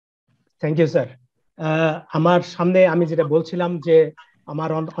Thank you sir. আমার সামনে আমি যেটা বলছিলাম যে আমার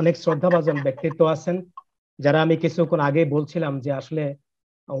অনেক শ্রদ্ধাভাজন ব্যক্তিত্ব আছেন, যারা আমি কিছুক্ষণ আগে বলছিলাম যে আসলে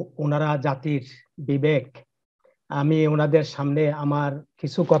ওনারা জাতির বিবেক। আমি ওনাদের সামনে আমার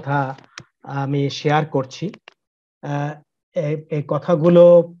কিছু কথা আমি শেয়ার করছি। এই কথাগুলো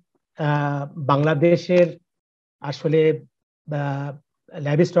বাংলাদেশের আসলে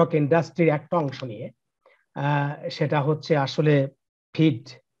লাইভস্টক ইন্ডাস্ট্রির একটা অংশ নিয়ে। সেটা হচ্ছে আসলে ফিড।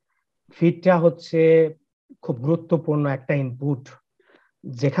 ফিডটা হচ্ছে খুব গুরুত্বপূর্ণ একটা ইনপুট,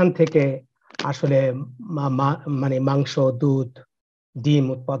 যেখান থেকে আসলে মানে মাংস, দুধ, ডিম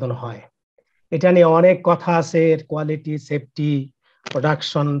উৎপাদন হয়। এটা নিয়ে অনেক কথা আছে, এর কোয়ালিটি, সেফটি,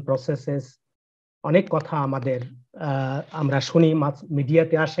 প্রোডাকশন প্রসেসেস, অনেক কথা আমাদের আমরা শুনি,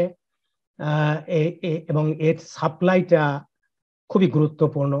 মিডিয়াতে আসে। এবং এর সাপ্লাইটা খুবই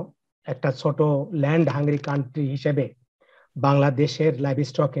গুরুত্বপূর্ণ। একটা ছোট ল্যান্ড হাংরি কান্ট্রি হিসেবে বাংলাদেশের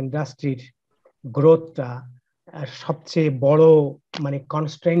লাইভস্টক ইন্ডাস্ট্রির গ্রোথটা সবচেয়ে বড় মানে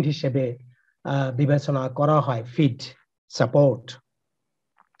কনস্ট্রেন্ট হিসেবে বিবেচনা করা হয় ফিড সাপোর্ট।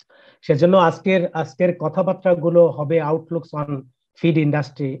 সেজন্য আজকের কথাবার্তাগুলো হবে আউটলুকস on feed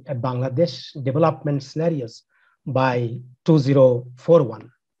industry Bangladesh development scenarios by 2041।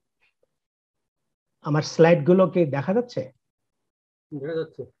 আমার স্লাইডগুলো কি দেখা যাচ্ছে? দেখা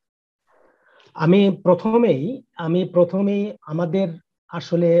যাচ্ছে। আমি প্রথমেই আমাদের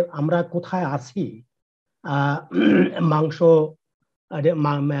আসলে আমরা কোথায় আছি মাংস,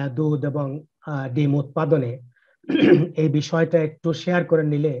 দুধ এবং ডিম উৎপাদনে, এই বিষয়টা একটু শেয়ার করে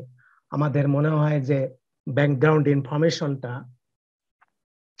নিলে আমাদের মনে হয় যে ব্যাকগ্রাউন্ড ইনফরমেশনটা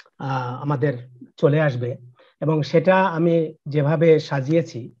আমাদের চলে আসবে। এবং সেটা আমি যেভাবে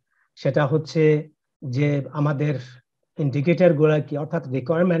সাজিয়েছি সেটা হচ্ছে যে আমাদের ইন্ডিকেটর গুলা কি, অর্থাৎ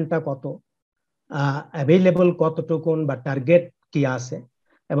রিকোয়ারমেন্টটা কত, অ্যাভেলেবল কতটুকুন বা টার্গেট কি আছে,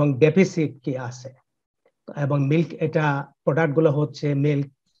 এবং ডেফিসিট কি আছে। এবং মিল্ক, এটা প্রোডাক্ট গুলো হচ্ছে মিল্ক,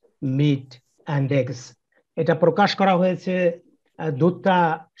 মিট অ্যান্ড এগস। এটা প্রকাশ করা হয়েছে, দুধটা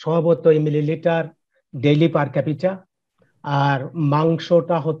স্বভাবত মিলিলিটার ডেইলি পার ক্যাপিটা, আর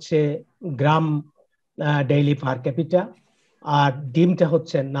মাংসটা হচ্ছে গ্রাম ডেইলি পার ক্যাপিটা, আর ডিমটা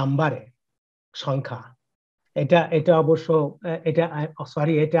হচ্ছে নাম্বারে, সংখ্যা। এটা অবশ্য এটা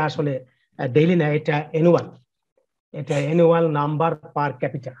এটা আসলে ডেইলি না, এটা অ্যানুয়াল নাম্বার পার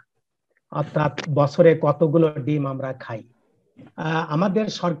ক্যাপিটা, অর্থাৎ বছরে কতগুলো ডিম আমরা খাই। আমাদের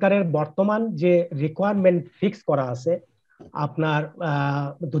সরকারের বর্তমান যে রিকোয়ারমেন্ট ফিক্স করা আছে আপনার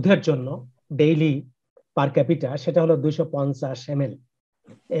দুধের জন্য ডেইলি পার ক্যাপিটা, সেটা হলো 250 ml,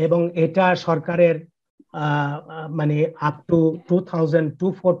 এবং এটা সরকারের মানে আপ টু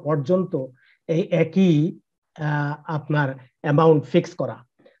 2024 পর্যন্ত এই একই আপনার অ্যামাউন্ট ফিক্স করা।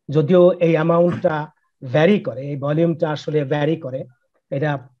 যদিও এই অ্যামাউন্টটা ভ্যারি করে, এই ভলিউমটা আসলে ভ্যারি করে,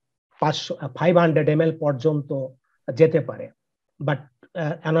 এটা 500 ml পর্যন্ত যেতে পারে, but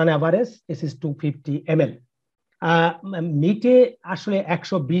on average this is 250 ml। মিটে আসলে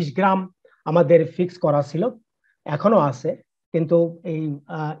 120 গ্রাম আমাদের ফিক্স করা ছিল, এখনো আছে, কিন্তু এই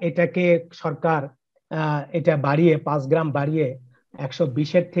এটাকে সরকার এটা বাড়িয়ে 5 গ্রাম বাড়িয়ে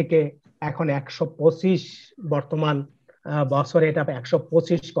 120-এর থেকে এখন 125, বর্তমান বছরে এটা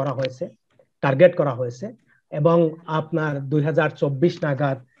 125 করা হয়েছে, টার্গেট করা হয়েছে। এবং আপনার 2024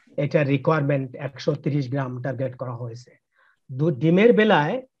 নাগাদ এটা রিকোয়ারমেন্ট 130 গ্রাম টার্গেট করা হয়েছে। ডিমের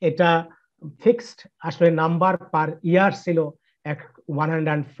বেলায় এটা ফিক্সড আসলে নাম্বার পার ইয়ার ছিল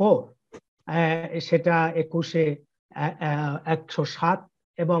 104, সেটা 21-এ 107,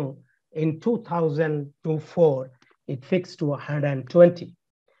 এবং in 2024 it fixed to 120.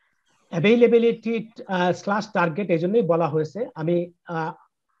 Availability slash target এই জন্যই বলা হয়েছে। আমি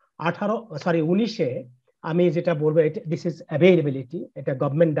 19-এ আমি যেটা বলবো, দিস ইজ অ্যাভেইলেবিলিটি, এটা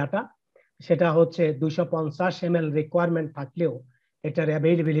গভর্নমেন্ট ডাটা। সেটা হচ্ছে 250 ml রিকোয়ারমেন্ট থাকলেও এটার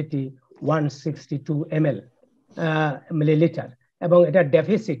অ্যাভেইলেবিলিটি 162 ml মিলিলিটার, এবং এটা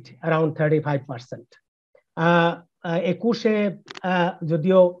ডেফিসিট অ্যারাউন্ড 35%। 21-এ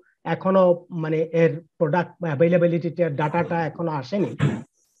যদিও এখনো মানে এর প্রোডাক্ট অ্যাভেইলেবিলিটির ডাটাটা এখনো আসেনি,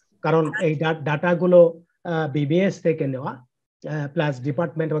 কারণ এই ডাটাগুলো বিবিএস থেকে নেওয়া, প্লাস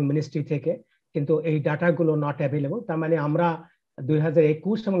ডিপার্টমেন্ট এবং মিনিস্ট্রি থেকে, কিন্তু এই ডাটাগুলো নট অ্যাভেলেবল। তার মানে আমরা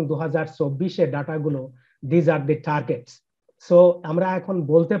 2021 এবং 2024-এর ডাটাগুলো, these are the targets. So আমরা এখন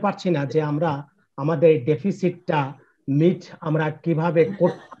বলতে পারছি না যে আমরা আমাদের ডেফিসিটটা মিট আমরা কিভাবে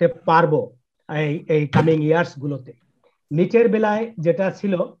করতে পারবো এই কামিং ইয়ার্স গুলোতে। মিটের বেলায় যেটা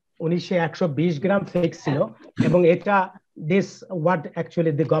ছিল 19-এ 120 গ্রাম ফিক্স ছিল, এবং এটা this what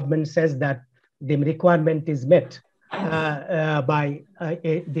actually the government says that the requirement is met by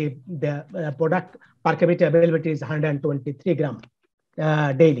the product per capita availability is 123 gram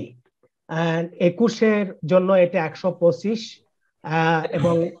daily. 21-এর জন্য এটা 125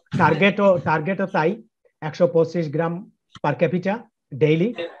 এবং টার্গেটও তাই 125 গ্রাম পার ক্যাপিটা ডেইলি,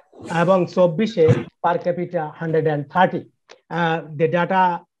 এবং 24-এ পার ক্যাপিটা 130। ডাটা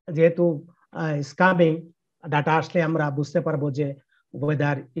যেহেতু স্কামিং ডাটা আসলে আমরা বুঝতে পারবো যে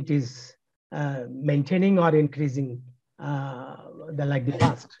whether it is maintaining or increasing like the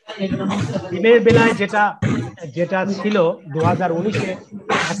past. ডিমের বেলায় যেটা ছিল 2019-এ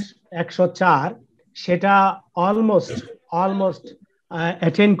 104, সেটা অলমোস্ট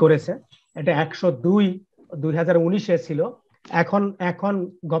অ্যাটেইন করেছে। এটা 102 2019-এ ছিল। এখন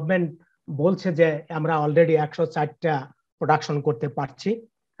গভর্নমেন্ট বলছে যে আমরা অলরেডি 104টা প্রোডাকশন করতে পারছি,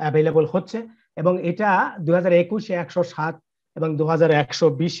 অ্যাভেলেবল হচ্ছে, এবং এটা 2021-এ 107 এবং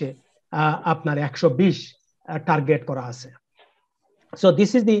 2120-এ আপনার 120 টার্গেট করা আছে। So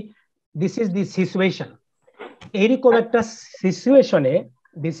this is the situation. এইরকম একটা সিচুয়েশনে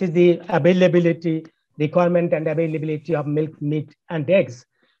this is the availability requirement and availability of milk, meet and eggs.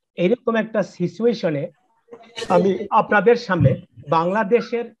 এইরকম একটা সিচুয়েশনে আমি আপনাদের সামনে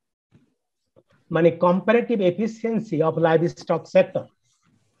বাংলাদেশের মানে comparative efficiency of livestock sector,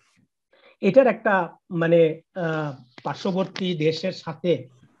 এটার একটা মানে পার্শ্ববর্তী দেশের সাথে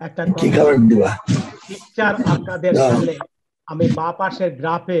একটা পিকচার আপনাদের সামনে আমি বাঁ পাশের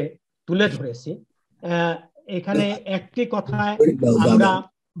গ্রাফে তুলে ধরেছি। এখানে একটি কথায় আমরা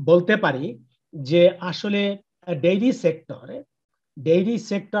বলতে পারি যে আসলে ডেইরি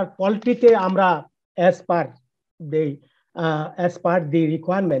সেক্টর পোল্ট্রিতে আমরা as per the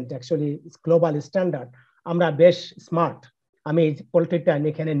requirement, actually global standard, আমরা বেশ স্মার্ট। আমি পোল্ট্রিটা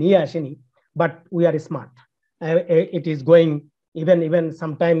এখানে নিয়ে আসিনি, but we are smart. It is going even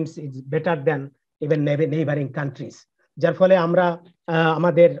sometimes it's better than even neighboring countries, যার ফলে আমরা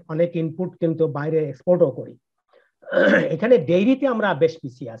আমাদের অনেক ইনপুট কিন্তু বাইরে এক্সপোর্টও করি। এখানে ডেইরিতে আমরা বেশ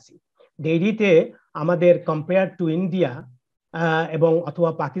পিছিয়ে আছি। ডেইরিতে আমাদের কম্পেয়ার টু ইন্ডিয়া এবং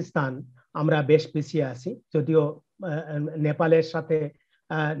অথবা পাকিস্তান আমরা বেশ পিছিয়ে আছি, যদিও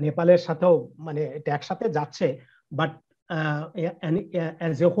নেপালের সাথেও মানে এটা একসাথে যাচ্ছে, but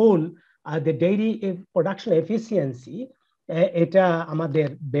as a whole the dairy production efficiency এটা আমাদের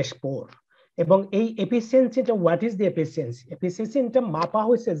বেশ পোর। এবং এই এফিসিয়েন্সিটা, হোয়াট ইজ দি এফিসিয়েন্সিটা মাপা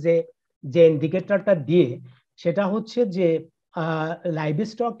হয়েছে যে ইন্ডিকেটরটা দিয়ে, সেটা হচ্ছে যে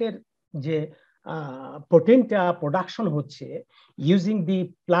লাইভস্টকের যে প্রোটিনটা প্রোডাকশন হচ্ছে using the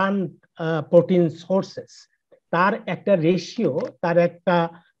plant protein sources, তার একটা রেশিও, তার একটা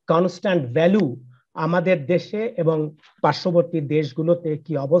কনস্ট্যান্ট ভ্যালু আমাদের দেশে এবং পার্শ্ববর্তী দেশগুলোতে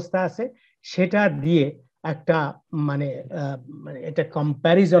কি অবস্থা আছে সেটা দিয়ে একটা মানে এটা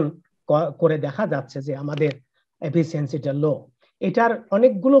কম্প্যারিজন করে দেখা যাচ্ছে যে আমাদের এফিসিয়েন্সিটা লো। এটার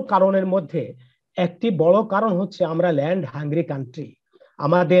অনেকগুলো কারণের মধ্যে একটি বড় কারণ হচ্ছে আমরা ল্যান্ড হাংরি কান্ট্রি,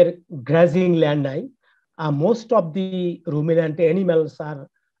 আমাদের গ্রাজিং ল্যান্ড নাই। Most of the রুমিন্যান্ট animals R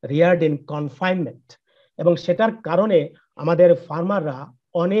রিয়ার্ড in confinement, এবং সেটার কারণে আমাদের ফার্মাররা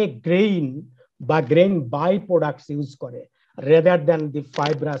অনেক গ্রেইন বা গ্রেইন বাই প্রোডাক্টস ইউজ করে rather than the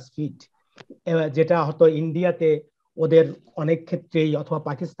fibrous feed, যেটা হয়তো ইন্ডিয়াতে ওদের অনেক ক্ষেত্রেই অথবা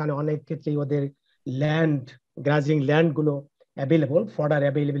পাকিস্তানে অনেক ক্ষেত্রেই ওদের ল্যান্ড গ্রাজিং ল্যান্ড গুলো অ্যাভেলেবল, ফডার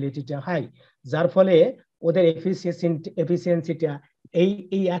অ্যাভেলেবিলিটিটা হাই, যার ফলে ওদের এফিসিয়েন্সিটা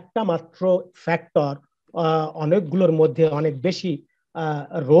এই একটা মাত্র ফ্যাক্টর অনেকগুলোর মধ্যে অনেক বেশি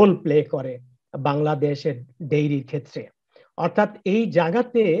রোল প্লে করে বাংলাদেশের ডেইরির ক্ষেত্রে। অর্থাৎ এই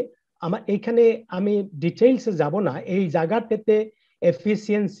জায়গাতে এখানে আমি ডিটেইলসে যাব না, এই জায়গাটাতে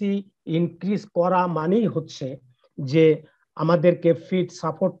এফিসিয়েন্সি ইনক্রিজ করা মানেই হচ্ছে যে আমাদেরকে ফিড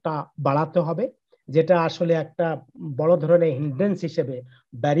সাপোর্টটা বাড়াতে হবে, যেটা আসলে একটা বড় ধরনের হিন্ড্রেন্স হিসেবে,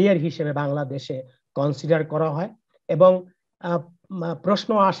 ব্যারিয়ার হিসেবে বাংলাদেশে কনসিডার করা হয়। এবং প্রশ্ন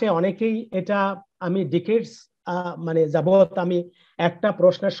আসে অনেকেই, এটা আমি ডিকেডস মানে যাবত আমি একটা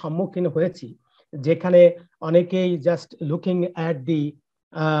প্রশ্নের সম্মুখীন হয়েছি, যেখানে অনেকেই just looking at the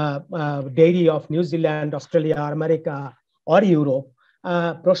dairy of New Zealand, Australia, America or Europe,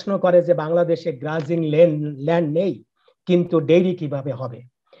 প্রশ্ন করে যে বাংলাদেশে গ্রাজিং ল্যান্ড নেই, কিন্তু ডেইরি কিভাবে হবে।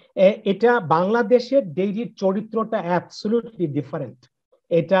 এটা বাংলাদেশের ডেইরির চরিত্রটা অ্যাবসলিউটলি ডিফারেন্ট।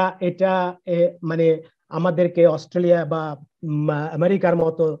 এটা মানে আমাদেরকে অস্ট্রেলিয়া বা আমেরিকার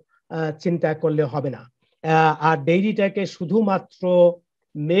মতো চিন্তা করলে হবে না। আর ডেইরিটাকে শুধুমাত্র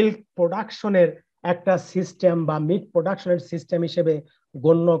মিল্ক প্রোডাকশনের একটা সিস্টেম বা মিট প্রোডাকশনের সিস্টেম হিসেবে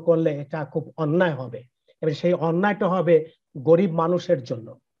গণ্য করলে এটা খুব অন্যায় হবে, এবং সেই অন্যায়টা হবে গরিব মানুষের জন্য।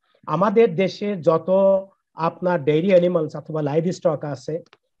 আমাদের দেশে যত আপনার ডেইরি অ্যানিমালস অথবা লাইভ স্টক আছে,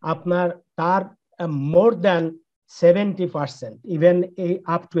 আপনার তার মোর দ্যান 70%, ইভেন এই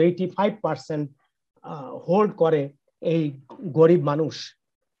আপ টু 85% হোল্ড করে এই গরিব মানুষ।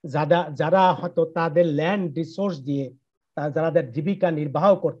 যারা হয়তো তাদের ল্যান্ড রিসোর্স দিয়ে যারা তাদের জীবিকা নির্বাহ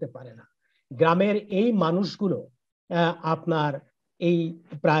করতে পারে না, গ্রামের এই মানুষগুলো আপনার এই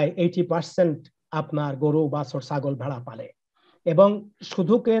প্রায় 80% আপনার গরু বাছুর ছাগল ভেড়া পালে। এবং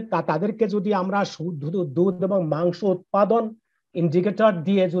তাদেরকে যদি আমরা দুধ এবং মাংস উৎপাদন ইন্ডিকেটর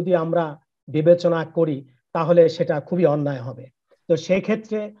দিয়ে যদি আমরা বিবেচনা করি তাহলে সেটা খুবই অন্যায় হবে। তো সেই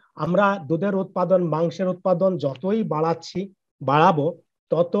ক্ষেত্রে আমরা দুধের উৎপাদন, মাংসের উৎপাদন যতই বাড়াবো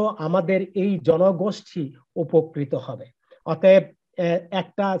তত আমাদের এই জনগোষ্ঠী উপকৃত হবে। অতএব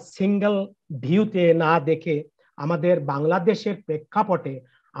একটা সিঙ্গেল ভিউতে না দেখে আমাদের বাংলাদেশের প্রেক্ষাপটে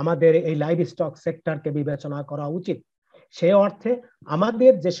আমাদের এই লাইভ স্টক সেক্টরকে বিবেচনা করা উচিত। সেই অর্থে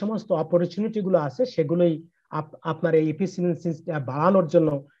আমাদের যে সমস্ত অপরচুনিটি গুলো আছে সেগুলোই আপনার এই এফিসিয়েন্সি বাড়ানোর জন্য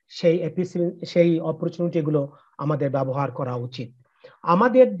সেই অপরচুনিটি গুলো আমাদের ব্যবহার করা উচিত।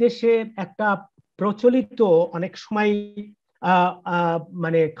 আমাদের দেশে একটা প্রচলিত অনেক সময়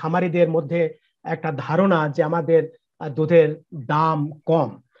মানে খামারিদের মধ্যে একটা ধারণা যে আমাদের দুধের দাম কম।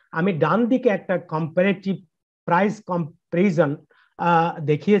 আমি ডান দিকে একটা কম্পারেটিভ প্রাইস কম্পারিজন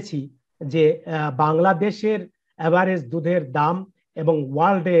দেখিয়েছি যে বাংলাদেশের এভারেজ দুধের দাম এবং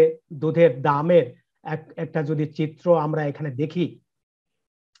ওয়ার্ল্ডে দুধের দামের একটা যদি চিত্র আমরা এখানে দেখি,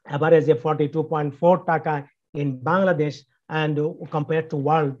 এভারেজে 42.4 টাকা in Bangladesh and compared to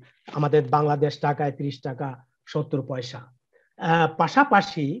world আমাদের বাংলাদেশ টাকায় 30 টাকা 70 পয়সা।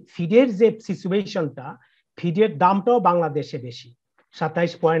 পাশাপাশি ফিডের যে সিচুয়েশনটা, ফিডের দামটাও বাংলাদেশে বেশি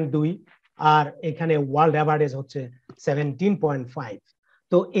 27.2 আর এখানে ওয়ার্ল্ড এভারেজ হচ্ছে 17.5।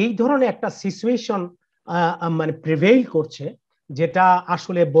 তো এই ধরনের একটা সিচুয়েশন মানে প্রিভেইল করছে, যেটা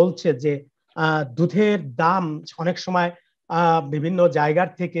আসলে বলছে যে দুধের দাম অনেক সময় বিভিন্ন জায়গার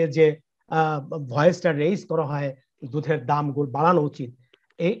থেকে যে ভয়েসটা রেইজ করা হয় দুধের দামগুলো বাড়ানো উচিত,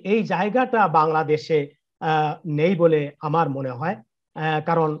 এই জায়গাটা বাংলাদেশে নেই বলে আমার মনে হয়।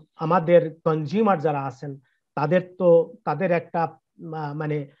 কারণ আমাদের কনজিউমার যারা আছেন তাদের একটা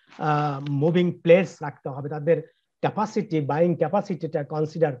মানে মুভিং প্লেস রাখতে হবে, তাদের ক্যাপাসিটি, বাইং ক্যাপাসিটিটা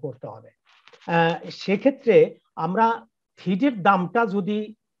কনসিডার করতে হবে। সেক্ষেত্রে আমরা ফিডের দামটা যদি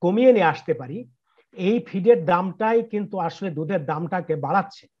কমিয়ে নিয়ে আসতে পারি, এই ফিডের দামটাই কিন্তু আসলে দুধের দামটাকে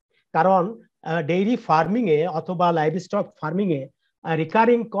বাড়াচ্ছে। কারণ ডেইরি ফার্মিং এ অথবা লাইভ স্টক ফার্মিং এ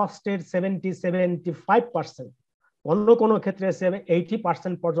রিকারিং কস্টের 70-75%, অন্য কোনো ক্ষেত্রে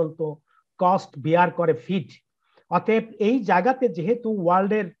 80% পর্যন্ত কস্ট বিয়ার করে ফিড। অতএব এই জায়গাতে যেহেতু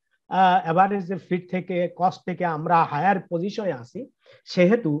ওয়ার্ল্ডের এভারেজ ফিড থেকে কস্ট থেকে আমরা হায়ার পজিশনে আছি,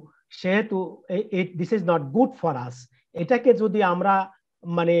 সেহেতু this is not good for us. এটাকে যদি আমরা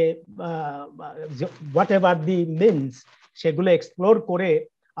মানে হোয়াট এভার দি মিনস সেগুলো এক্সপ্লোর করে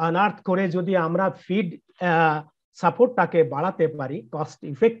আনআর্থ করে যদি আমরা ফিড সাপোর্টটাকে বাড়াতে পারি কস্ট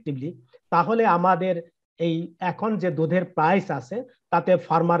ইফেক্টিভলি, তাহলে আমাদের এই এখন যে দুধের প্রাইস আছে তাতে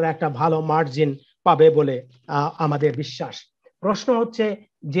ফার্মাররা একটা ভালো মার্জিন পাবে বলে আমাদের বিশ্বাস। প্রশ্ন হচ্ছে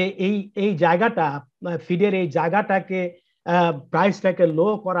যে এই জায়গাটা ফিডের এই জায়গাটাকে প্রাইসটাকে লো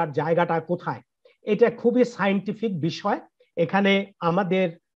করার জায়গাটা কোথায়? এটা খুবই সায়েন্টিফিক বিষয়। এখানে আমাদের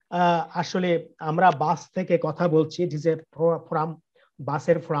আসলে আমরা বাস থেকে কথা বলছি, ইট ইজ এ ফোরাম,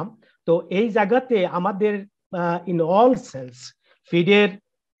 বাসের ফোরাম। তো এই জায়গাতে আমাদের in all sense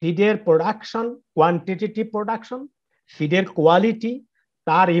ফিডের production, quantitative production, ফিডের quality,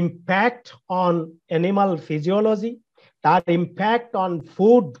 তার ইম্প্যাক্ট অন অ্যানিমাল ফিজিওলজি, তার impact on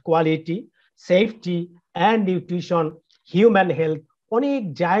food quality, safety and nutrition, human health, অনেক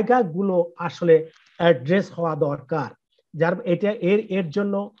জায়গাগুলো আসলে অ্যাড্রেস হওয়া দরকার। যার এর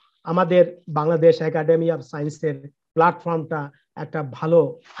জন্য আমাদের বাংলাদেশ একাডেমি অফ সায়েন্সের প্ল্যাটফর্মটা একটা ভালো,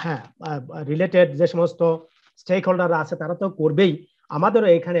 রিলেটেড যে সমস্ত স্টেক হোল্ডার আছে তারা তো করবেই,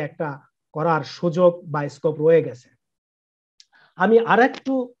 আমাদেরও এখানে একটা করার সুযোগ বা স্কোপ রয়ে গেছে। আমি আর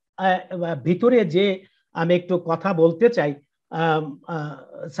একটু ভিতরে যে আমি একটু কথা বলতে চাই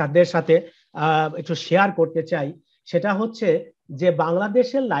স্যারদের সাথে, একটু শেয়ার করতে চাই, সেটা হচ্ছে যে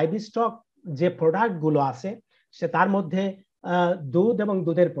বাংলাদেশের লাইভ স্টক যে প্রোডাক্ট গুলো আছে সে তার মধ্যে দুধ এবং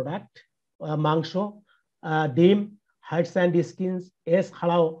দুধের প্রোডাক্ট, মাংস, ডিম, হাইডস অ্যান্ড স্কিনস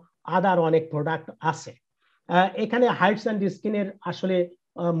এছাড়াও আদার অনেক প্রোডাক্ট আছে। এখানে হাইডস অ্যান্ড স্কিনের আসলে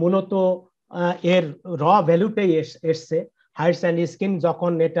মূলত এর র ভ্যালুটাই এসছে। হাইডস অ্যান্ড স্কিন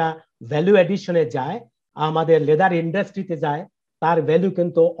যখন এটা ভ্যালু এডিশনে যায়, আমাদের লেদার ইন্ডাস্ট্রিতে যায়, তার ভ্যালু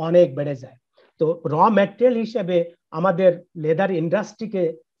কিন্তু অনেক বেড়ে যায়। তো র ম্যাটেরিয়াল হিসেবে আমাদের লেদার ইন্ডাস্ট্রিকে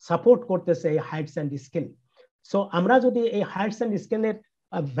সাপোর্ট করতেছে এই হাইডস অ্যান্ড স্কিন। সো আমরা যদি এই হাইডস অ্যান্ড স্কিনের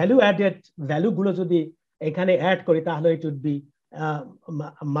ভ্যালু অ্যাডেড ভ্যালুগুলো যদি এখানে অ্যাড করি তাহলে it would be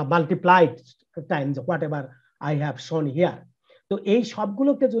multiplied Times what ever I have শোন হিয়ার। তো এই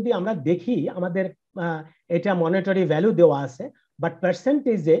সবগুলোকে যদি আমরা দেখি, আমাদের এটা মনিটারি ভ্যালু দেওয়া আছে, বাট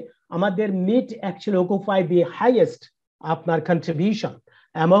পার্সেন্টেজে আমাদের meet actually occupy the highest আপনার contribution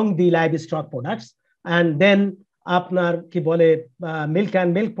among the live stock products, and then আপনার কি বলে milk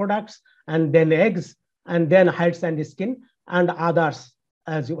and milk products, and then eggs, and then hides and skin, and others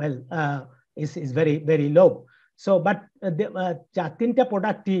as well is very very low. So but তিনটা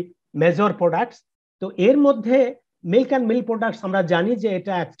প্রোডাক্টই major products. তো এর মধ্যে milk and milk products আমরা জানি যে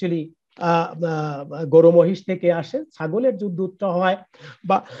এটা অ্যাকচুয়ালি গরু মহিষ থেকে আসে, ছাগলের যে দুধটা হয়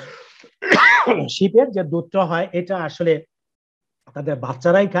বা শিপের যে দুধটা হয় এটা আসলে তাদের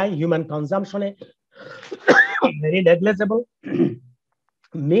বাচ্চারাই খায়, হিউম্যান কনজাম্পশনে ভেরি নেগলিজেবল।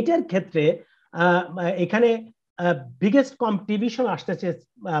 মিটের ক্ষেত্রে এখানে বিগেস্ট কন্ট্রিবিউশন আসতেছে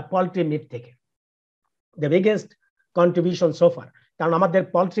পোল্ট্রি মিট থেকে, দ্য বিগেস্ট কন্ট্রিবিউশন সোফার। কারণ আমাদের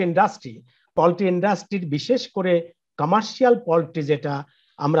পোল্ট্রি ইন্ডাস্ট্রির বিশেষ করে কমার্শিয়াল পোল্ট্রি যেটা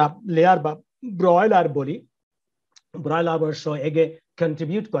আমরা লেয়ার বা ব্রয়লার বলি, ব্রয়লার অবশ্য এগে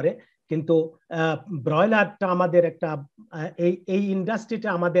কন্ট্রিবিউট করে, কিন্তু ব্রয়লারটা আমাদের একটা এই ইন্ডাস্ট্রিটা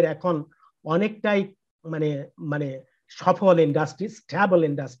আমাদের এখন অনেকটাই মানে মানে সফল ইন্ডাস্ট্রি, স্টেবল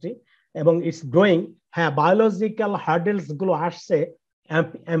ইন্ডাস্ট্রি, এবং ইটস গ্রোয়িং। হ্যাঁ, বায়োলজিক্যাল হার্ডেলস গুলো আসছে,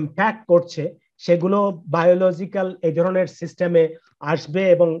 ইম্প্যাক্ট করছে, সেগুলো বায়োলজিক্যাল এই ধরনের সিস্টেমে আসবে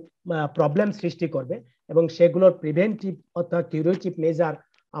এবং প্রবলেম সৃষ্টি করবে, এবং সেগুলোর প্রিভেন্টিভ অর্থাৎ কিউরেটিভ মেজার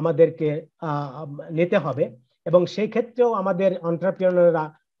আমাদেরকে নিতে হবে, এবং সেই ক্ষেত্রেও আমাদের এন্টারপ্রেনাররা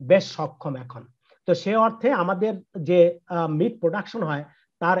বেশ সক্ষম এখন। তো সে অর্থে আমাদের যে মিট প্রোডাকশন হয়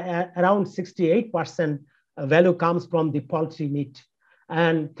তার around 68% value comes from the poultry meat,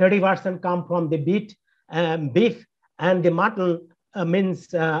 and 30% come from the beef, and the mutton means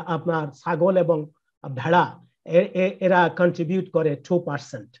আপনার ছাগল এবং ভেড়া এরা কন্ট্রিবিউট করে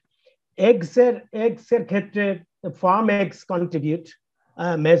 2%। এগস এর ক্ষেত্রে ফার্ম এগস কন্ট্রিবিউট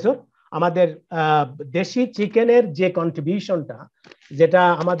মেজর। আমাদের দেশি চিকেনের যে কন্ট্রিবিউশনটা, যেটা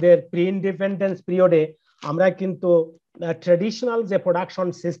আমাদের প্রি ইন্ডিপেন্ডেন্স পিরিয়ডে আমরা কিন্তু ট্রেডিশনাল যে প্রোডাকশন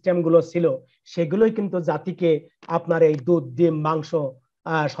সিস্টেম গুলো ছিল সেগুলোই কিন্তু জাতিকে আপনার এই দুধ, ডিম, মাংস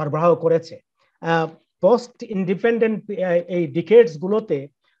সরবরাহ করেছে। পোস্ট ইন্ডিপেন্ডেন্ট এই ডিকেডস গুলোতে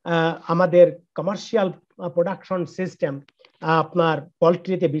আমাদের কমার্শিয়াল প্রোডাকশন সিস্টেম আপনার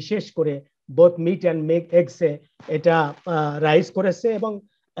পোল্ট্রিতে বিশেষ করে বোথ মিট অ্যান্ড এগসে এটা রাইজ করেছে, এবং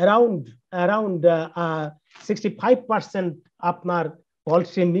অ্যারাউন্ড 65% আপনার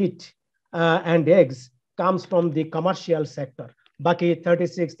poultry meet and eggs comes from the commercial sector, বাকি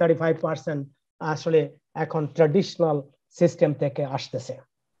 36-35% আসলে এখন ট্র্যাডিশনাল সিস্টেম থেকে আসতেছে।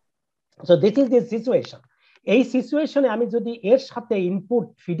 So this is the situation. এই সিচুয়েশনে আমি যদি এর সাথে ইনপুট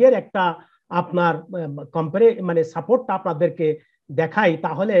ফিডের একটা আপনার মানে সাপোর্টটা আপনাদেরকে দেখাই,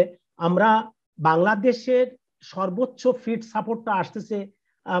 তাহলে আমরা বাংলাদেশের সর্বোচ্চ ফিড সাপোর্টটা আসতেছে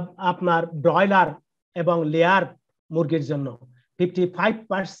আপনার ব্রয়লার এবং লেয়ার মুরগির জন্য।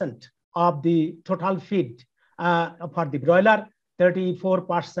 55% of the total feed for the broiler,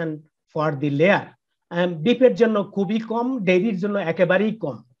 34% for the layer, and beefের জন্য খুবই কম, ডেইরির জন্য একেবারেই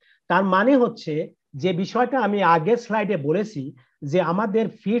কম। তার মানে হচ্ছে যে বিষয়টা আমি আগের স্লাইডে বলেছি যে আমাদের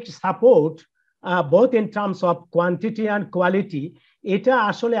feed support both in terms of quantity and quality, এটা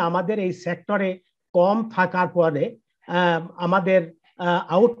আসলে আমাদের এই সেক্টরে কম থাকার পরে আমাদের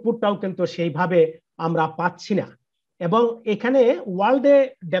আউটপুটটাও কিন্তু সেইভাবে আমরা পাচ্ছি না। এবং এখানে ওয়ার্ল্ডে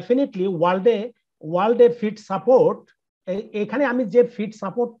ডেফিনেটলি ওয়ার্ল্ডে ফিড সাপোর্ট, এখানে আমি যে ফিড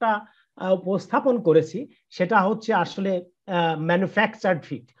সাপোর্টটা উপস্থাপন করেছি সেটা হচ্ছে আসলে ম্যানুফ্যাকচার্ড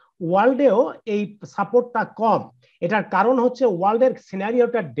ফিড। ওয়ার্ল্ডেও এই সাপোর্টটা কম। এটার কারণ হচ্ছে ওয়ার্ল্ডের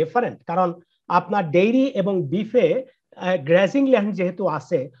সিনারিওটা ডিফারেন্ট, কারণ আপনার ডেইরি এবং বিফে গ্রাজিং ল্যান্ড যেহেতু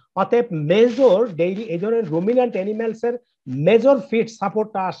আছে, অতএব মেজর ডেইরি এই ধরনের রুমিন্যান্ট অ্যানিমেলস এর মেজর ফিড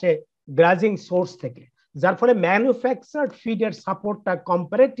সাপোর্টটা আসে গ্রাজিং সোর্স থেকে, যার ফলে ম্যানুফ্যাকচার্ড ফিডের সাপোর্টটা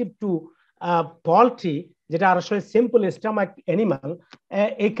কম্পারেটিভ টু পোল্ট্রি, যেটা আসলে সিম্পল স্টমাক অ্যানিমাল,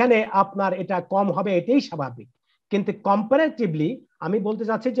 এখানে আপনার এটা কম হবে, এটাই স্বাভাবিক। কিন্তু কম্পারেটিভলি আমি বলতে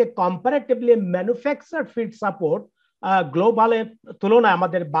চাচ্ছি যে কম্পারেটিভলি ম্যানুফ্যাকচার্ড ফিড সাপোর্ট গ্লোবালের তুলনায়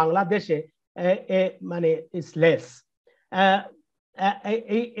আমাদের বাংলাদেশে মানে ইজ লেস।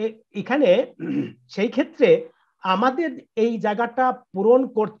 এখানে সেই ক্ষেত্রে আমাদের এই জায়গাটা পূরণ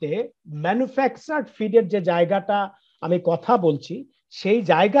করতে ম্যানুফ্যাকচার্ড ফিডের যে জায়গাটা আমি কথা বলছি, সেই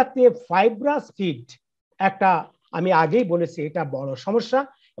জায়গাতে ফাইব্রাস ফিড একটা, আমি আগেই বলেছি এটা বড় সমস্যা,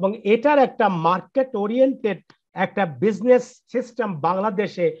 এবং এটার একটা মার্কেট ওরিয়েন্টেড একটা বিজনেস সিস্টেম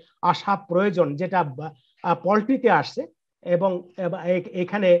বাংলাদেশে আসা প্রয়োজন, যেটা পোল্ট্রিতে আসছে, এবং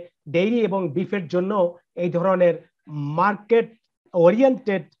এখানে ডেইরি এবং বিফের জন্য এই ধরনের market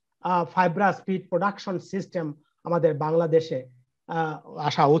oriented fibrous feed production system আমাদের বাংলাদেশে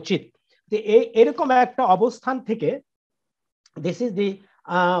আসা উচিত। এরকম একটা অবস্থান থেকে দিস ইজ দি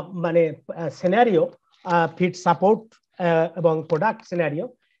মানে সিনারিও, ফিড সাপোর্ট এবং প্রোডাক্ট সিনারিও।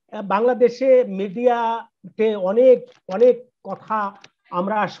 বাংলাদেশে মিডিয়াতে অনেক অনেক কথা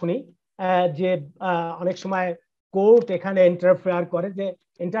আমরা শুনি যে অনেক সময় কোর্ট এখানে ইন্টারফেয়ার করে, যে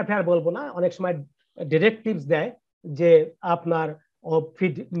ইন্টারফেয়ার বলবো না, অনেক সময় ডিরেক্টিভস দেয় যে আপনার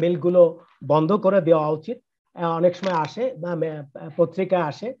ফিড মিলগুলো বন্ধ করে দেওয়া উচিত। অনেক সময় আসে পত্রিকায়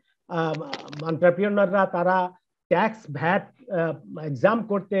আসে, এন্টারপ্রেনাররা তারা ট্যাক্স ভ্যাট এক্সাম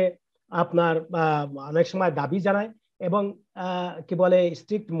করতে আপনার অনেক সময় দাবি জানায়, এবং কি বলে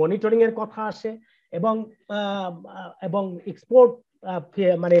স্ট্রিক্ট মনিটরিং এর কথা আসে, এবং এবং এক্সপোর্ট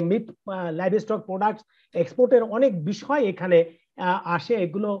মানে মিট লাইভস্টক প্রোডাক্টস এক্সপোর্টের অনেক বিষয় এখানে আসে।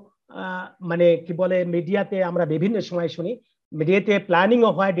 এগুলো মানে কি বলে মিডিয়াতে আমরা বিভিন্ন সময় শুনি, মিডিয়াতে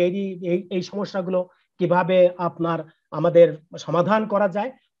প্ল্যানিংও হয় ডেইরি এই সমস্যাগুলো কিভাবে আপনার আমাদের সমাধান করা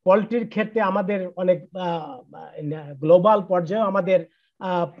যায়। পোল্ট্রির ক্ষেত্রে আমাদের অনেক গ্লোবাল পর্যায়ে আমাদের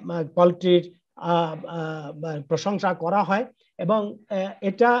পোল্ট্রির প্রশংসা করা হয়, এবং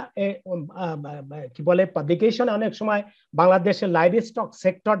এটা কি বলে পাবলিকেশন অনেক সময় বাংলাদেশের লাইভস্টক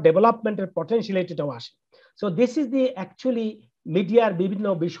সেক্টর ডেভেলপমেন্টের পটেনশিয়ালিটিটাও আসে। So this is the actually মিডিয়ার বিভিন্ন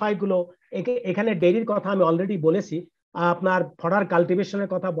বিষয়গুলো। এখানে ডেইরির কথা আমি অলরেডি বলেছি, আপনার ফডার কাল্টিভেশনের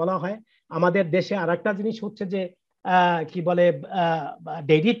কথা বলা হয়। আমাদের দেশে আরেকটা জিনিস হচ্ছে যে কি বলে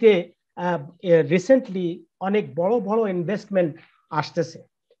ডেইরিতে রিসেন্টলি অনেক বড় বড় ইনভেস্টমেন্ট আসতেছে,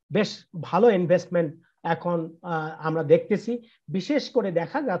 বেশ ভালো ইনভেস্টমেন্ট এখন আমরা দেখতেছি। বিশেষ করে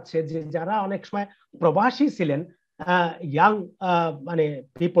দেখা যাচ্ছে যে যারা অনেক সময় প্রবাসী ছিলেন, ইয়াং মানে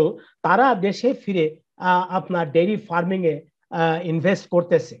পিপল, তারা দেশে ফিরে আপনার ডেইরি ফার্মিং এ ইনভেস্ট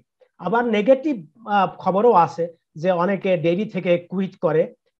করতেছে। আবার নেগেটিভ খবরও আছে যে অনেকে ডেইরি থেকে কুইট করে।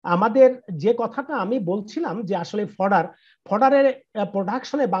 আমাদের যে কথাটা আমি বলছিলাম যে আসলে ফডারের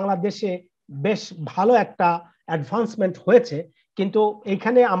প্রোডাকশনে বাংলাদেশে বেশ ভালো একটা অ্যাডভান্সমেন্ট হয়েছে, কিন্তু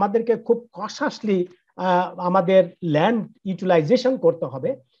এখানে আমাদেরকে খুব কশাসলি আমাদের ল্যান্ড ইউটিলাইজেশন করতে হবে।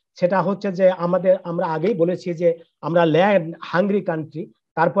 সেটা হচ্ছে যে আমরা আগেই বলেছি যে আমরা ল্যান্ড হাংরি কান্ট্রি,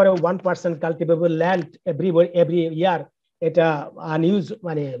 তারপরে 1% কাল্টিভেবল ল্যান্ড এভরি ইয়ার এটা আনইউজ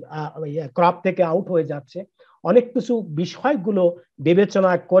মানে ক্রপ থেকে আউট হয়ে যাচ্ছে। অনেক কিছু বিষয়গুলো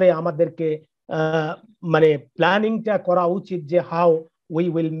বিবেচনা করে আমাদেরকে মানে প্ল্যানিংটা করা উচিত যে how we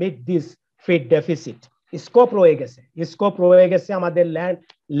will meet this feed deficit. Scope রয়ে গেছে আমাদের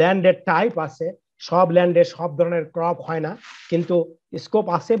ল্যান্ডের টাইপ আছে, সব ল্যান্ডে সব ধরনের ক্রপ হয় না, কিন্তু স্কোপ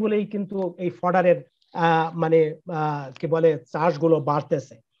আছে বলেই কিন্তু এই ফডারের মানে কি বলে চাষগুলো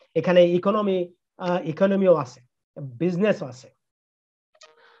বাড়তেছে। এখানে ইকোনমিও আছে, বিজনেস আছে।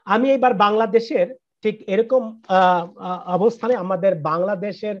 আমি এবার বাংলাদেশের ঠিক এরকম অবস্থানে, আমাদের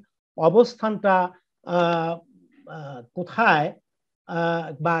বাংলাদেশের অবস্থানটা কোথায়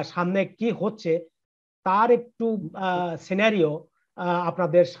বা সামনে কি হচ্ছে তার একটু সিনারিও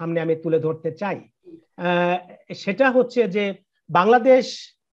আপনাদের সামনে আমি তুলে ধরতে চাই। সেটা হচ্ছে যে বাংলাদেশ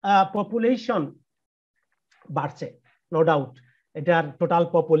পপুলেশন বাড়ছে, নো ডাউট, এটার টোটাল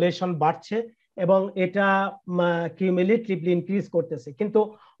পপুলেশন বাড়ছে এবং এটা কিউমুলেটিভলি ইনক্রিজ করতেছে, কিন্তু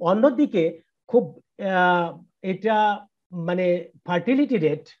অন্যদিকে খুব এটা মানে ফার্টিলিটি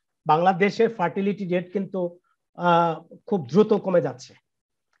রেট, বাংলাদেশের ফার্টিলিটি রেট কিন্তু খুব দ্রুত কমে যাচ্ছে,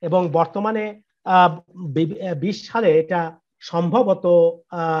 এবং বর্তমানে 20 সালে এটা সম্ভবত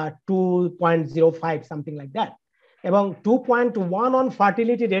 2.05 সামথিং লাইক দ্যাট, এবং 2.1 অন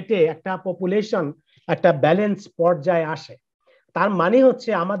ফার্টিলিটি রেটে একটা পপুলেশন একটা ব্যালেন্স পর্যায়ে আসে। তার মানে হচ্ছে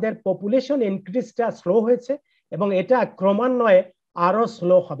আমাদের পপুলেশন ইনক্রিজটা স্লো হয়েছে এবং এটা ক্রমান্বয়ে আরো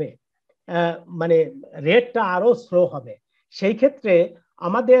স্লো হবে, মানে রেটটা আরো স্লো হবে। সেই ক্ষেত্রে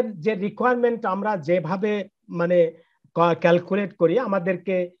আমাদের যে রিকোয়ারমেন্ট আমরা যেভাবে মানে ক্যালকুলেট করি,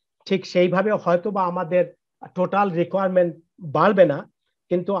 আমাদেরকে ঠিক সেইভাবে হয়তো বা আমাদের টোটাল রিকোয়ারমেন্ট বাড়বে না,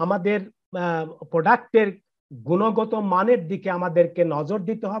 কিন্তু আমাদের প্রোডাক্টের গুণগত মানের দিকে আমাদেরকে নজর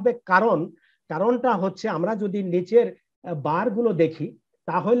দিতে হবে। কারণটা হচ্ছে আমরা যদি নিচের বারগুলো দেখি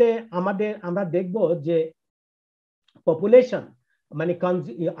তাহলে আমরা দেখব যে পপুলেশন মানে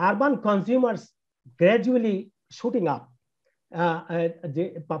urban consumers gradually shooting up, যে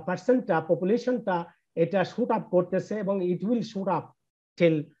পার্সেন্টটা পপুলেশনটা এটা শুট আপ করতেছে এবং it will shoot up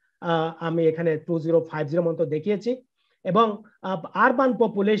till আমি এখানে 2050 মতো দেখিয়েছি, এবং আরবান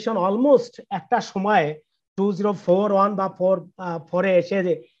পপুলেশন অলমোস্ট একটা সময় 2041 বা 4 এসে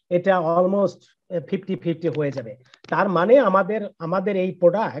এটা অলমোস্ট 50-50 হয়ে যাবে। তার মানে আমাদের এই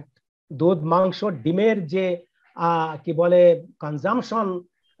প্রোডাক্ট দুধ মাংস ডিমের যে কি বলে কনজাম্পশন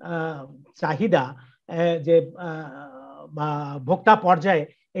চাহিদা, যে ভোক্তা পর্যায়ে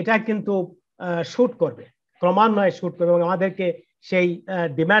এটা কিন্তু শুট করবে, ক্রমান্বয়ে শুট করবে, এবং আমাদেরকে সেই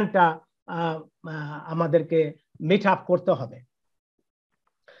ডিমান্ডটা আমাদেরকে মিট আপ করতে হবে।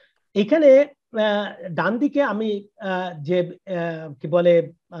 এখানে ডান দিকে আমি যে কি বলে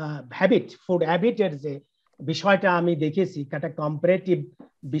ফুড হ্যাবিটের যে বিষয়টা আমি দেখেছি, একটা কম্পারেটিভ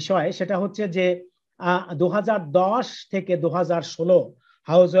বিষয়, সেটা হচ্ছে যে 2010 থেকে 2016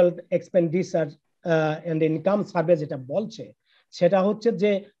 house hold expenditure and income survey যেটা বলছে, সেটা হচ্ছে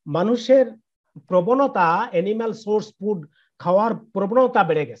যে মানুষের প্রবণতা অ্যানিম্যাল সোর্স ফুড খাওয়ার প্রবণতা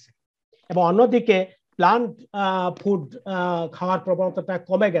বেড়ে গেছে, এবং অন্যদিকে প্লান্ট ফুড খাওয়ার প্রবণতাটা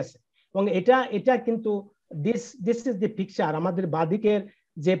কমে গেছে। এবং এটা কিন্তু দিস ইজ দি পিকচার। আমাদের বাদিকের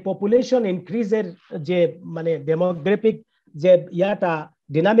যে পপুলেশন ইনক্রিজের যে মানে ডেমোগ্রাফিক যে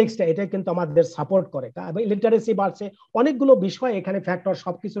ডিনামিক্সটা, এটা কিন্তু আমাদের সাপোর্ট করে। লিটারেসি বাড়ছে, অনেকগুলো বিষয় এখানে ফ্যাক্টর,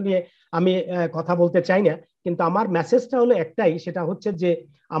 সবকিছু নিয়ে আমি কথা বলতে চাই না, কিন্তু আমার মেসেজটা হলো একটাই, সেটা হচ্ছে যে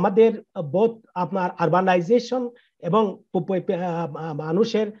আমাদের বোথ আপনার আরবানাইজেশন এবং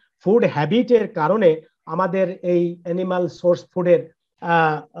মানুষের ফুড হ্যাবিটের কারণে আমাদের এই অ্যানিমাল সোর্স ফুডের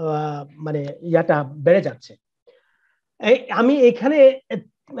মানে বেড়ে যাচ্ছে। আমি এখানে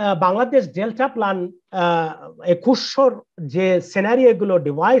বাংলাদেশ ডেল্টা প্ল্যান 2100 যে সিনারিও গুলো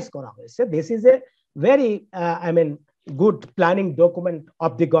ডিভাইস করা হয়েছে, this is a very good planning document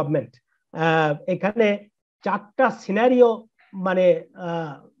of the government. এখানে 4টা সিনারিও মানে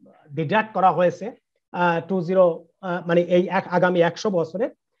ডিডাক্ট করা হয়েছে 20 মানে এই আগামী 100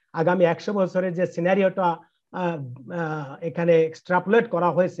 বছরের যে সিনারিওটা এখানে এক্সট্রাপোলেট করা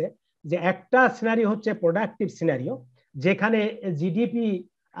হয়েছে, যে একটা সিনারিও হচ্ছে প্রোডাক্টিভ সিনারিও, যেখানে জিডিপি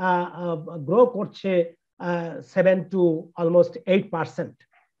গ্রো করছে 7 to almost 8%।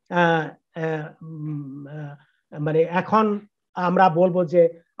 মানে এখন আমরা বলবো যে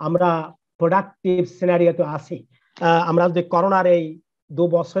আমরা প্রোডাক্টিভ সিনারিওতে আছি। আমরা যদি করোনার এই 2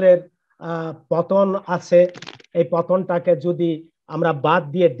 বছরের পতন আছে, এই পতনটাকে যদি আমরা বাদ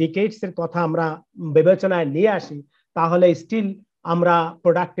দিয়ে ডিকেডস এর কথা আমরা বিবেচনায় নিয়ে আসি, তাহলে স্টিল আমরা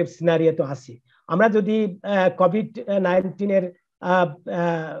প্রোডাক্টিভ সিনারিওতে আছি। আমরা যদি কোভিড-19 এর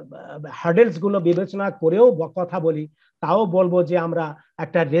হার্ডেলস গুলো বিবেচনা করেও কথা বলি, তাও বলবো যে আমরা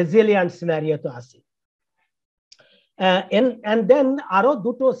একটা রেজিলিয়েন্ট সিনারিওতে আছি। এন্ড দেন আরো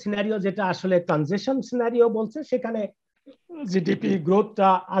দুটো সিনারিও, যেটা আসলে ট্রানজিশন সিনারিও বলছে, সেখানে জিডিপি গ্রোথটা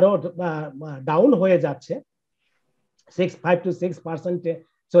আরো ডাউন হয়ে যাচ্ছে, 5 to 6%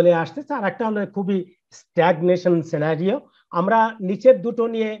 চলে আসতেছে। আর একটা হলো খুবই স্ট্যাগনেশন সিনারিও। আমরা নিচের দুটো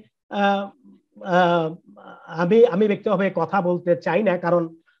নিয়ে আমি ব্যক্তিগতভাবে কথা বলতে চাই না, কারণ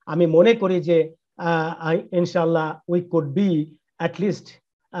আমি মনে করি যে ইনশাআল্লাহ we could be at least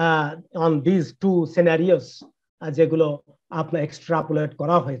on this 2 scenarios যেগুলো আপনার এক্সট্রাপোলেট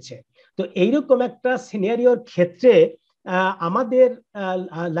করা হয়েছে। তো এইরকম একটা সিনারিওর ক্ষেত্রে আমাদের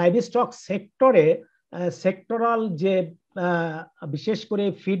লাইভস্টক সেক্টরে সেক্টরাল যে বিশেষ করে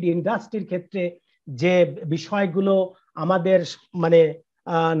ফিড ইন্ডাস্ট্রির ক্ষেত্রে যে বিষয়গুলো আমাদের মানে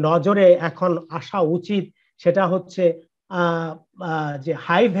নজরে এখন আসা উচিত, সেটা হচ্ছে যে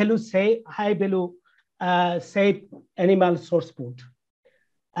high value safe animal source food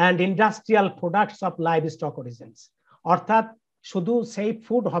and industrial products of livestock origins. অর্থাৎ শুধু সেফ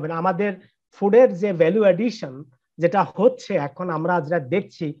ফুড হবে না, আমাদের ফুডের যে ভ্যালু এডিশন যেটা হচ্ছে এখন, আমরা যেটা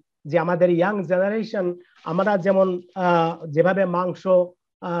দেখছি যে আমাদের ইয়াং জেনারেশন, আমরা যেমন যেভাবে মাংস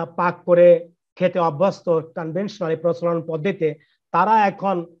পাক করে খেতে অভ্যস্ত কনভেনশনাল প্রচলন পদ্ধতিতে, তারা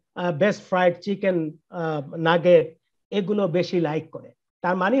এখন বেস্ট ফ্রাইড চিকেন, নাগেট এগুলো বেশি লাইক করে।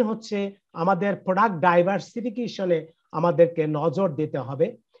 তার মানে হচ্ছে আমাদের প্রোডাক্ট ডাইভার্সিফিকেশনে আমাদেরকে নজর দিতে হবে।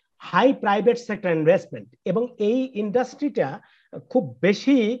 হাই প্রাইভেট সেক্টর ইনভেস্টমেন্ট, এবং এই ইন্ডাস্ট্রিটা খুব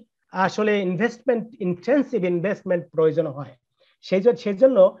বেশি আসলে ইন্টেন্সিভ ইনভেস্টমেন্ট প্রয়োজন হয়।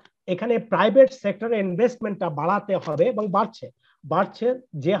 সেজন্য এখানে প্রাইভেট সেক্টরে ইনভেস্টমেন্টটা বাড়াতে হবে, এবং বাড়ছে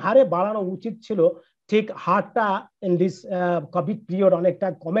যে হারে বাড়ানো উচিত ছিল, ঠিক হারটা ইন দিস কোভিড পিরিয়ড অনেকটা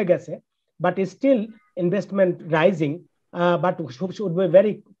কমে গেছে, but still investment rising, but should be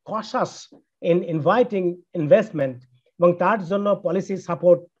very কশাস in inviting investment. এবং তার জন্য পলিসি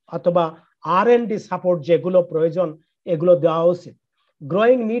সাপোর্ট অথবা R&D সাপোর্ট যেগুলো প্রয়োজন, এগুলো দেওয়া উচিত।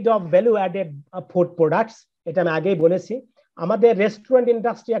 Growing need of value added food products, এটা আমি আগেই বলেছি। আমাদের রেস্টুরেন্ট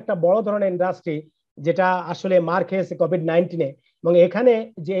ইন্ডাস্ট্রি একটা বড় ধরনের ইন্ডাস্ট্রি, যেটা আসলে মার খেয়েছে কোভিড-19-এ, এবং এখানে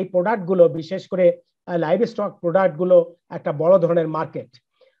যে এই প্রোডাক্টগুলো, বিশেষ করে লাইভস্টক প্রোডাক্টগুলো একটা বড় ধরনের মার্কেট।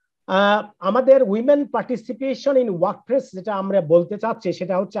 আমাদের উইমেন পার্টিসিপেশন ইন ওয়ার্কপ্লেস যেটা আমরা বলতে চাচ্ছি,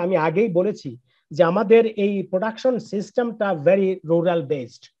 সেটা হচ্ছে আমি আগেই বলেছি যে আমাদের এই প্রোডাকশন সিস্টেমটা ভেরি রুরাল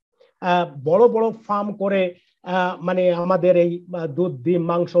বেসড। বড় বড় ফার্ম করে মানে আমাদের এই দুধ, ডিম,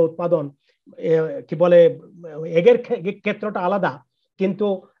 মাংস উৎপাদন, কি বলে এগের ক্ষেত্রটা আলাদা, কিন্তু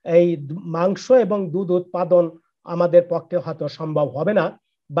এই মাংস এবং দুধ উৎপাদন আমাদের পক্ষে হয়তো সম্ভব হবে না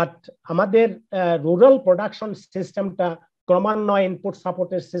বাট আমাদের রুরাল প্রোডাকশন সিস্টেমটা ক্রমান্বয়ে ইনপুট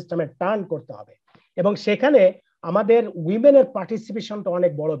সাপোর্টের সিস্টেমে টার্ন করতে হবে, এবং সেখানে আমাদের উইমেনের পার্টিসিপেশনটা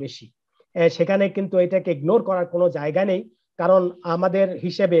অনেক বড় বেশি। সেখানে কিন্তু এটাকে ইগনোর করার কোনো জায়গা নেই, কারণ আমাদের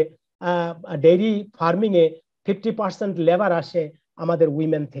হিসেবে ডেইরি ফার্মিং এ 50% লেবার আসে আমাদের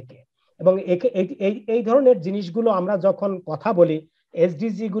উইমেন থেকে। এবং এই ধরনের জিনিসগুলো আমরা যখন কথা বলি,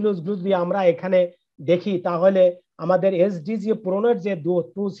 এসডিজি গুলো যদি আমরা এখানে দেখি, তাহলে আমাদের এসডিজি পূরণের যে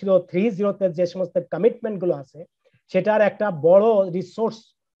 2030 যে সমস্ত কমিটমেন্ট গুলো আছে, সেটার একটা বড় রিসোর্স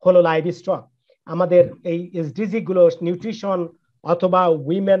হলো লাইভ স্টক। আমাদের এই এসডিজি গুলো নিউট্রিশন অথবা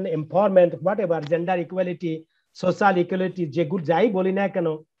women empowerment, what ever, gender equality, social equality, যেগুলো যাই বলি না কেন,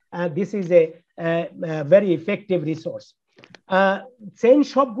 this is a very effective resource. সেই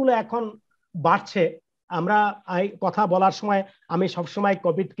সবগুলো এখন বাড়ছে। আমরা কথা বলার সময় আমি সবসময়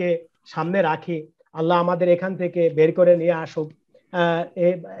কোভিডকে সামনে রাখি, আল্লাহ আমাদের এখান থেকে বের করে নিয়ে আসুক।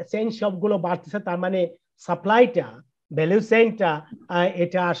 চেইন সবগুলো বাড়তেছে, তার মানে সাপ্লাইটা, ভ্যালু চেইনটা,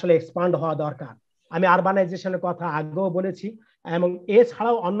 এটা আসলে এক্সপান্ড হওয়া দরকার। আমি আরবানাইজেশনের কথা আগেও বলেছি, এবং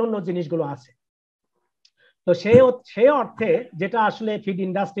এছাড়াও অন্যান্য জিনিসগুলো আছে। তো সেই অর্থে যেটা আসলে ফিড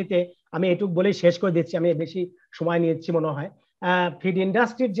ইন্ডাস্ট্রিতে, আমি এটুকু বলেই শেষ করে দিচ্ছি, আমি বেশি সময় নিয়েছি মনে হয়। ফিড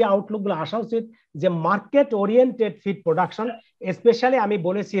ইন্ডাস্ট্রির যে আউটলুক গুলো আসা উচিত, যে market oriented feed production, specially আমি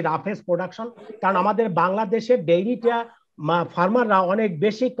বলেছি রাফেজ প্রোডাকশন, কারণ আমাদের বাংলাদেশের ডেইরিটা ফার্মাররা অনেক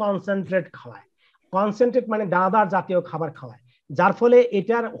বেশি কনসেন্ট্রেট খাওয়ায়। কনসেন্ট্রেট মানে দানাদার জাতীয় খাবার খাওয়ায়, যার ফলে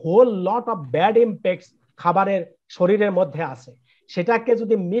এটার whole lot of bad impacts খাবারের শরীরের মধ্যে আছে। সেটাকে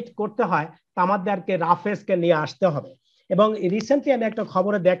যদি মিট করতে হয়, তা আমাদেরকে রাফেজকে নিয়ে আসতে হবে। এবং রিসেন্টলি আমি একটা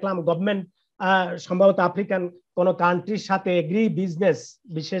খবরে দেখলাম, গভর্নমেন্ট সম্ভবত আফ্রিকান কোন কান্ট্রির সাথে এগ্রি বিজনেস,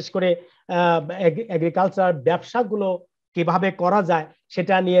 বিশেষ করে এগ্রিকালচার ব্যবসাগুলো কিভাবে করা যায়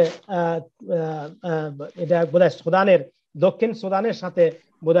সেটা নিয়ে, এটা বোধহয় সুদানের, দক্ষিণ সুদানের সাথে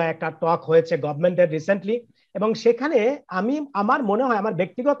বোধহয় একটা টক হয়েছে গভর্নমেন্টের রিসেন্টলি। এবং সেখানে আমার মনে হয়, আমার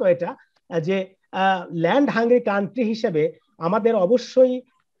ব্যক্তিগত এটা, যে ল্যান্ড হাঙ্গ্রি কান্ট্রি হিসেবে আমাদের অবশ্যই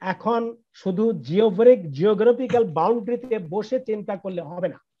এখন শুধু জিওগ্রাফিক্যাল বাউন্ডারিতে বসে চিন্তা করলে হবে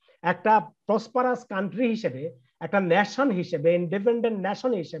না। একটা প্রসপারাস কান্ট্রি হিসেবে, একটা নেশন হিসেবে, ইন্ডিপেন্ডেন্ট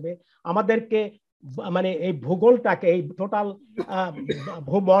নেশন হিসেবে আমাদেরকে মানে এই ভূগোলটাকে, এই টোটাল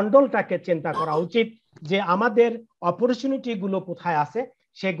ভূমণ্ডলটাকে চিন্তা করা উচিত, যে আমাদের অপরচুনিটি গুলো কোথায় আছে,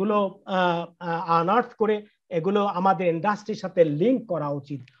 সেগুলো আনআর্থ করে এগুলো আমাদের ইন্ডাস্ট্রির সাথে লিঙ্ক করা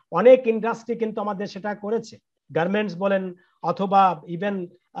উচিত। অনেক ইন্ডাস্ট্রি কিন্তু আমাদের সেটা করেছে, গার্মেন্টস বলেন অথবা ইভেন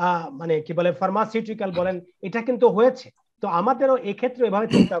মানে কি বলে ফার্মাসিউটিক্যাল বলেন, এটা কিন্তু হয়েছে। তো আমাদেরও এক্ষেত্রে এভাবে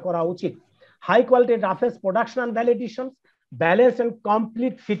চিন্তা করা উচিত। High quality রাফেজ production and validation, balance and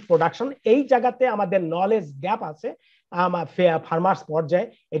complete feed production, এই জায়গাতে আমাদের নলেজ গ্যাপ আছে ফার্মার্স পর্যায়ে,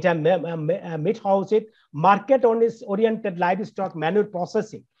 এটা মিট হওয়া উচিত। Market oriented live stock manure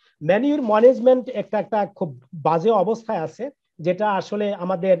processing, manure management একটা খুব বাজে অবস্থায় আছে, যেটা আসলে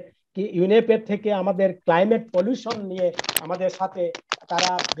আমাদের ইউনেপের থেকে আমাদের ক্লাইমেট পলিউশন নিয়ে আমাদের সাথে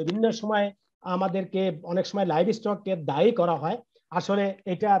তারা বিভিন্ন সময় আমাদেরকে অনেক সময় লাইভ স্টককে দায়ী করা হয়। আসলে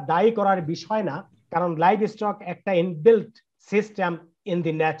এটা দায়ী করার বিষয় না, কারণ লাইভ স্টক একটা inbuilt system in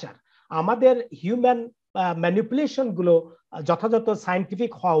the nature. আমাদের হিউম্যান ম্যানিপুলেশন গুলো যথাযথ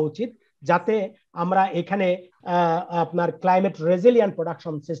সায়েন্টিফিক হওয়া উচিত, যাতে আমরা এখানে আপনার climate resilient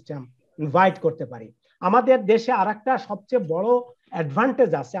production system invite করতে পারি। আমাদের দেশে আরেকটা সবচেয়ে বড়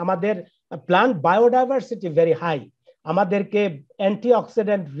অ্যাডভান্টেজ আছে, আমাদের প্লান্ট বায়োডাইভার্সিটি ভেরি হাই। আমাদেরকে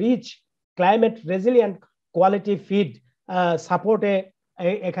antioxidant rich, climate resilient quality feed সাপোর্টে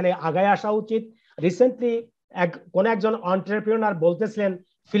এখানে আগায় আসা উচিত। রিসেন্টলি কোন একজন এন্টারপ্রেনার বলতেছিলেন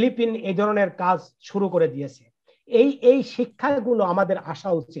ফিলিপিন এই ধরনের কাজ শুরু করে দিয়েছে। এই শিক্ষাগুলো আমাদের আসা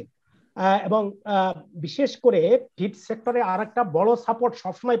উচিত। এবং বিশেষ করে ফিড সেক্টরে আরেকটা বড় সাপোর্ট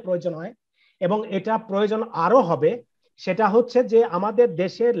সবসময় প্রয়োজন হয়, এবং এটা প্রয়োজন আরো হবে। সেটা হচ্ছে যে আমাদের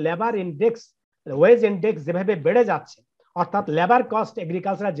দেশের লেবার ইন্ডেক্স, ওয়েজ ইন্ডেক্স যেভাবে বেড়ে যাচ্ছে, অর্থাৎ লেবার কস্ট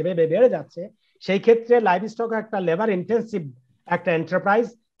এগ্রিকালচার যেভাবে বেড়ে যাচ্ছে, সেই ক্ষেত্রে লাইভ স্টক একটা লেবার ইন্টেন্সিভ একটা এন্টারপ্রাইজ,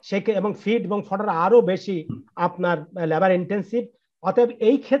 এবং ফিড এবং ফডার আরো বেশি আপনার লেবার ইন্টেন্সিভ। অতএব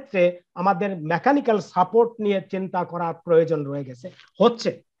এই ক্ষেত্রে আমাদের মেকানিক্যাল সাপোর্ট নিয়ে চিন্তা করার প্রয়োজন রয়ে গেছে,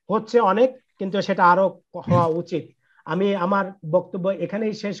 হচ্ছে অনেক, কিন্তু সেটা আরো হওয়া উচিত। আমি আমার বক্তব্য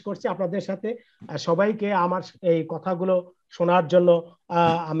এখানেই শেষ করছি। আপনাদের সাথে সবাইকে আমার এই কথাগুলো শোনার জন্য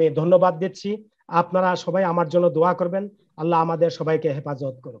আমি ধন্যবাদ দিচ্ছি। আপনারা সবাই আমার জন্য দোয়া করবেন। আল্লাহ আমাদের সবাইকে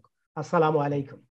হেফাজত করুক। আসসালামু আলাইকুম।